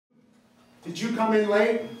Did you come in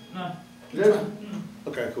late? No. You did?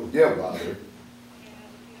 Okay, cool. Yeah, Wilder.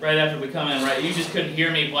 Right after we come in, right? You just couldn't hear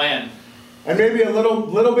me playing. And maybe a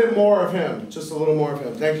little bit more of him. Just a little more of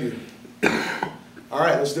him. Thank you. All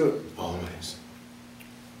right, let's do it. Always.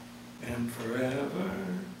 And forever.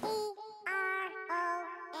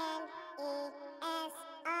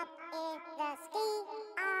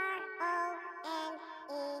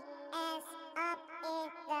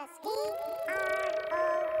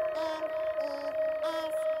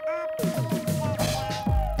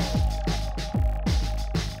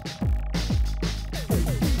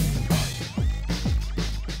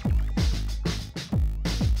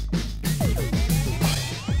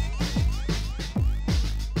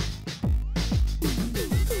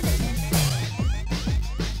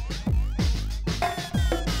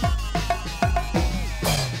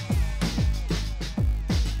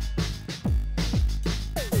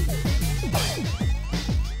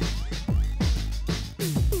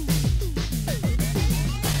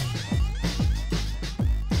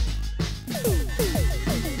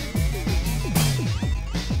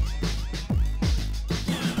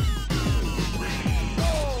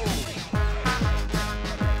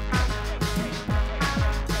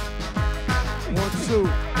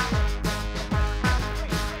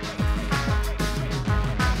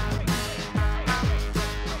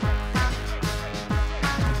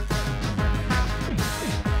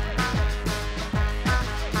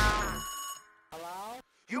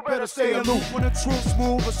 Better stay aloof when the truth's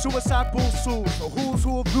move. A suicide bull sues. So who's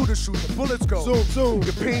who of blue to shoot? The bullets go. Zoom, zoom.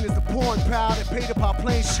 Your pain is the pouring power that paid up our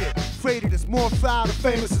plane shit. Freighted is more foul. The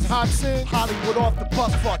famous is hot sin. Hollywood off the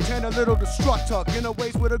bus fuck. 10 a little destructor. In a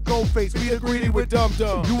waist with a gold face. Be a greedy with dumb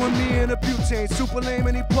dumb. You and me in a butane. Super lame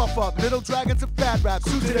and he puff up. Little dragons of fat rap.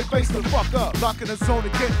 Suits to their face to fuck up. Lock in the zone to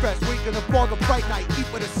get fresh. Wake in the fog of bright night.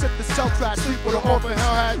 Eat with a sip to sell trash. Sleep with an orphan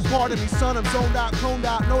hell hat. Pardon me son, I'm zoned out, coned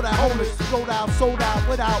out. Know that homeless. Rolled out, sold out,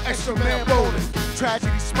 without extra man rolling.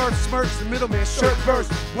 Tragedy, smirks, the middleman shirt verse.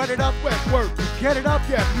 Wet it up, wet work. Get it up,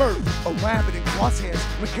 yeah, mirth. A rabbit in crosshairs,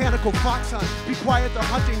 mechanical fox hunt. Be quiet, they're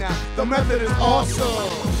hunting now. The method is awesome.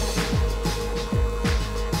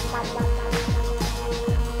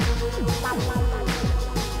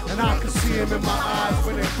 And I can see him in my eyes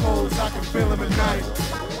when they're closed. I can feel him at night.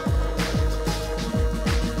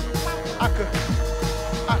 I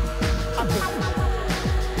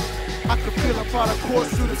could feel him fly the course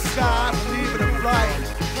through the sky, leaving him flying.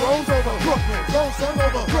 Drones over Brooklyn, drones sung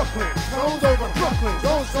over Brooklyn. Drones over Brooklyn,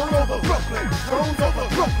 drones sung over Brooklyn. Drones over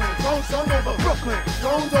Brooklyn, drones sung over Brooklyn.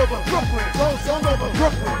 Drones over Brooklyn, drones sung over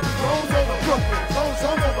Brooklyn. Drones over Brooklyn, drones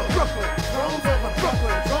sung over Brooklyn. Drones over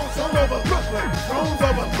Brooklyn, drones sung over Brooklyn. Drones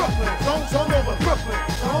over Brooklyn, drones sung over Brooklyn.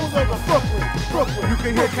 Drones over Brooklyn, Brooklyn. You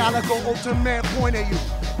can hear Calico Ultimate point at you.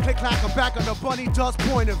 Click clack, I'm back on the bunny dust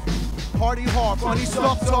point of view. Party hard, funny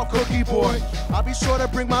stuff, talk cookie boy. I'll be sure to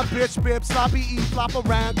bring my bitch, bib, sloppy eat, flop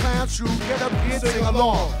around, clown shoe, get up, kid, sing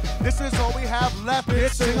along. This is all we have left,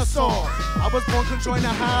 bitch, sing a song. I was born to join the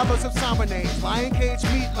harbors of summer names. Lion cage,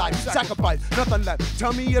 meat life, sacrifice, nothing left.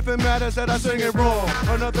 Tell me if it matters that I sing it wrong.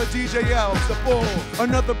 Another DJ L's the ball.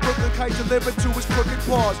 Another Brooklyn kite delivered to his crooked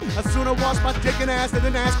paws. I sooner wash my dick and ass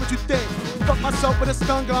than ask what you think. Fuck myself with a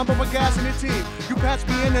stun gun, but we're gas in the team. You patch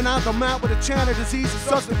me in and I'll come out with a China disease.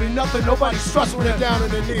 It's us to be nothing, nobody's stressed when they're down in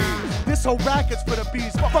the knees. This whole racket's for the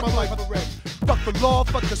bees, fuck my life already. Fuck the law,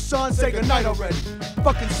 fuck the sun, say goodnight already.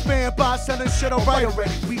 Fucking spam by selling shit alright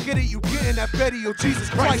already. We get it, you getting that Betty, oh Jesus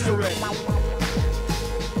Christ already.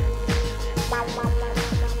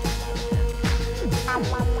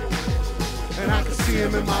 And I can see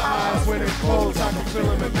him in my eyes when it close, I can feel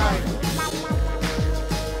him at night.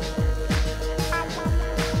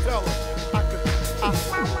 Tell him, I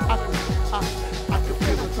can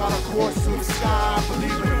feel him try to course through the sky,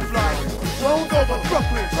 believe in flight. Drones over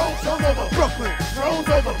Brooklyn, drones sung over Brooklyn. Drones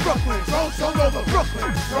over Brooklyn, drones sung over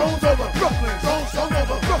Brooklyn. Drones over Brooklyn, drones sung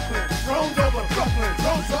over Brooklyn. Drones over Brooklyn,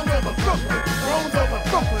 drones sung over Brooklyn. Drones over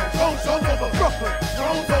Brooklyn, drones sung over Brooklyn.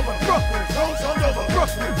 Drones over Brooklyn, drones sung over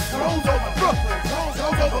Brooklyn. Drones over Brooklyn, drones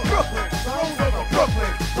sung over Brooklyn. Drones over Brooklyn,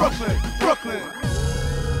 Brooklyn, Brooklyn.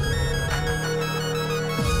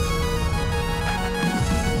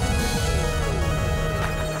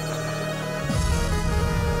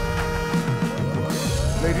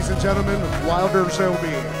 Ladies and gentlemen, Wilder shall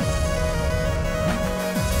be.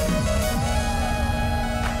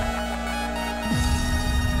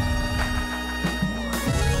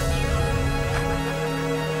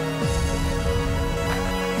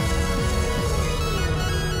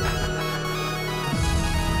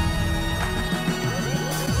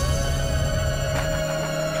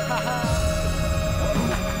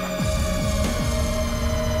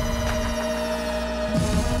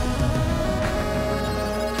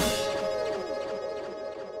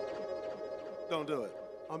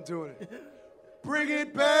 I'm doing it. Bring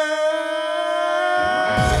it back.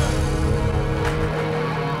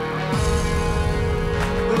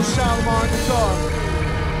 Little Shalimar on guitar.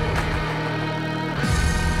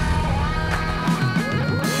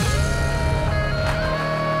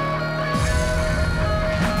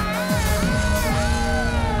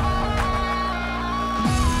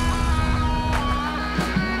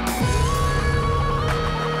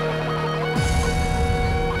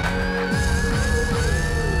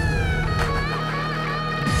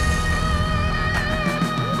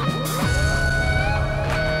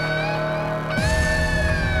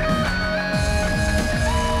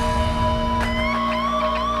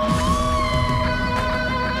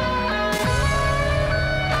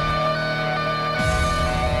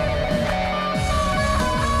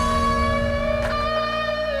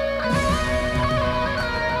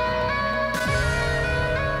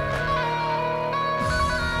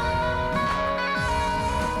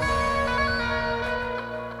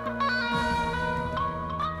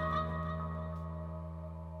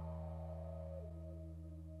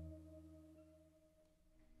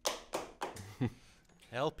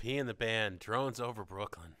 LP in the band, Drones Over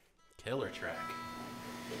Brooklyn. Killer track.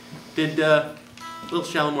 Did Little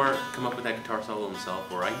Shalimar come up with that guitar solo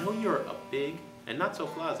himself? Or I know you're a big and not so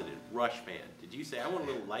closeted Rush fan. Did you say I want a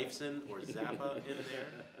little Lifeson or Zappa in there?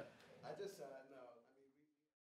 I just